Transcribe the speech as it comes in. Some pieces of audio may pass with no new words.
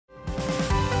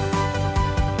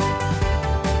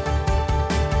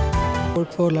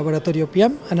work for Laboratorio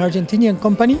PM, an Argentinian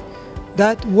company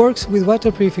that works with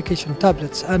water purification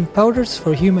tablets and powders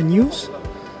for human use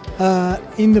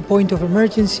in the point of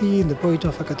emergency, in the point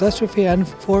of a catastrophe, and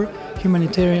for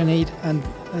humanitarian aid and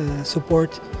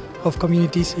support of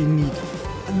communities in need.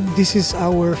 This is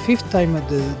our 5th time at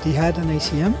the DIHAD and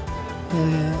ACM.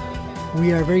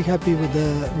 We are very happy with the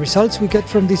results we get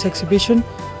from this exhibition.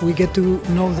 We get to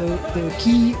know the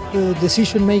key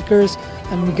decision makers,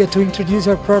 and we get to introduce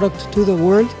our product to the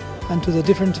world and to the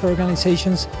different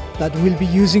organizations that will be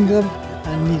using them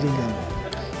and needing them.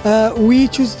 We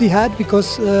choose DIHAD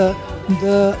because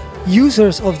the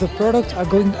users of the product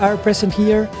are present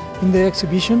here in the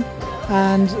exhibition,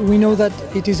 and we know that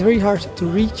it is very hard to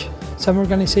reach. Some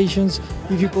organizations,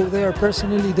 if you go there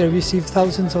personally, they receive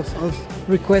thousands of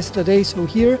requests a day. So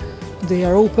here they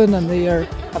are open and they are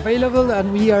available,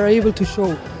 and we are able to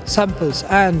show samples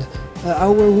and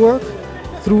our work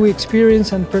through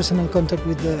experience and personal contact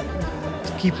with the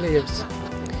key players.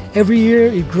 Every year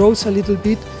it grows a little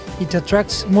bit, it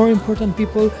attracts more important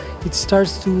people, it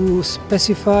starts to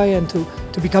specify and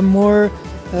to become more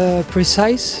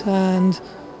precise and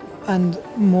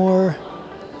more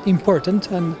important.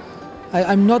 And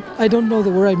I don't know the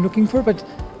word I'm looking for, but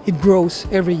it grows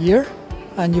every year,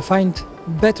 and you find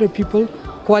better people,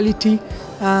 quality,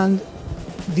 and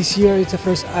this year it's the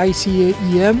first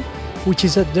ICEM, which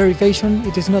is a derivation.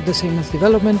 It is not the same as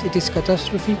development, it is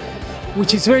catastrophe,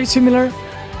 which is very similar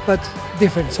but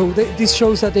different. So this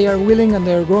shows that they are willing and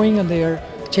they are growing and they are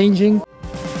changing.